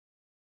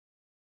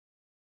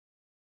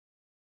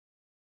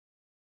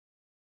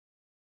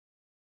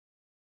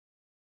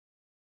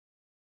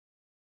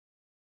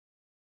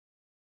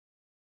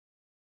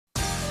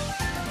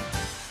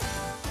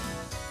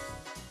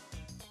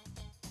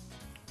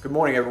Good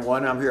morning,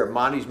 everyone. I'm here at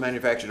Monty's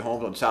Manufactured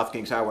Homes on South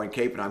Kings Highway in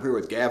Cape, and I'm here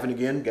with Gavin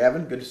again.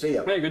 Gavin, good to see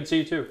you. Hey, good to see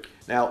you too.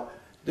 Now,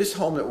 this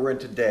home that we're in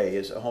today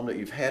is a home that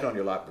you've had on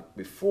your lot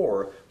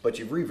before, but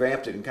you've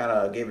revamped it and kind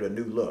of gave it a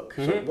new look.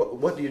 So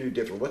what do you do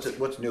different?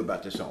 What's new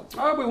about this home?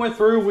 We went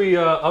through, we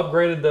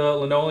upgraded the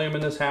linoleum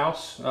in this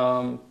house,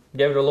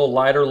 gave it a little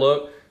lighter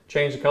look,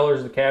 changed the colors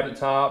of the cabinet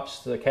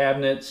tops, the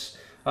cabinets.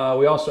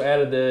 We also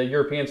added the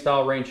European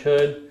style range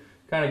hood,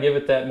 kind of give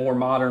it that more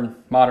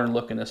modern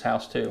look in this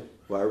house too.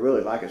 Well, I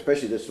really like it,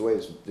 especially this way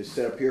it's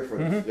set up here for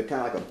the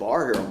kind of like a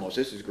bar here almost.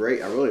 This is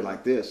great. I really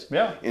like this.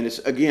 Yeah. And it's,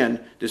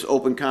 again, this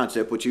open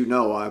concept, which you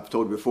know, I've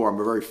told you before, I'm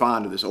very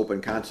fond of this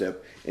open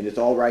concept. And it's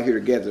all right here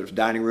together. There's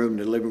dining room,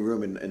 the living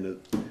room, and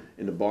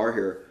the bar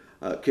here,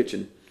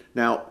 kitchen.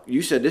 Now,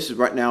 you said this is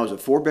right now is a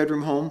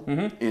 4-bedroom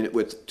home and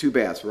with 2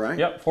 baths, right?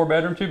 Yep,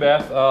 4-bedroom, 2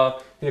 bath.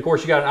 And of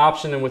course, you got an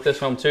option with this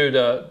home too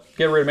to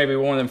get rid of maybe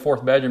one of them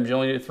 4th bedrooms. You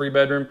only need a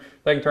 3-bedroom.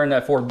 They can turn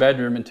that 4th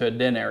bedroom into a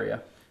den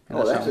area.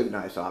 Oh, that's a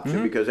nice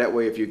option because that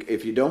way,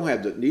 if you don't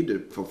have the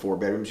need for 4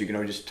 bedrooms, you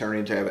can just turn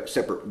into have a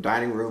separate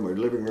dining room or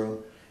living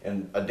room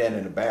and a den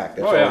in the back.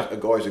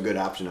 That's always a good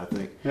option, I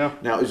think. Yeah.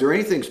 Now, is there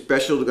anything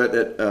special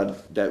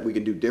that we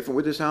can do different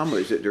with this home, or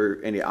is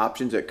there any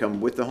options that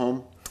come with the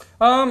home?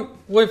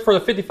 Well, for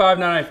the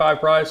 $55,995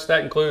 price,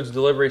 that includes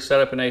delivery,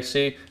 setup, and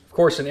AC. Of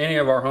course, in any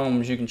of our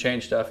homes, you can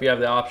change stuff. You have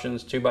the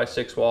options: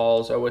 2x6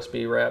 walls,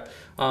 OSB wrap,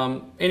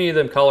 any of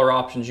them color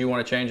options you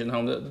want to change in the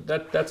home.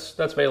 That's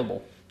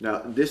available. Now,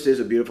 this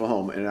is a beautiful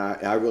home, and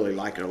I really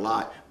like it a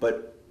lot.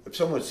 But if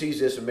someone sees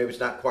this and maybe it's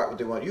not quite what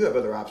they want, you have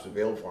other options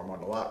available for them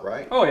on the lot,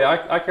 right? Oh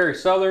yeah, I carry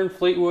Southern,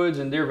 Fleetwoods,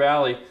 and Deer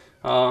Valley.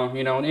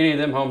 You know, in any of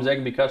them homes, they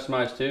can be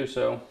customized too.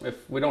 So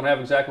if we don't have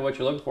exactly what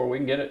you're looking for, we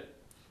can get it.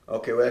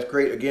 Okay, well, that's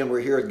great. Again,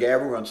 we're here with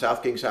Gavin. We're on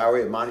South Kings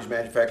Highway at Monty's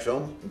Manufactured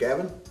Home.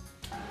 Gavin?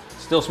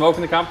 Still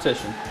smoking the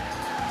competition.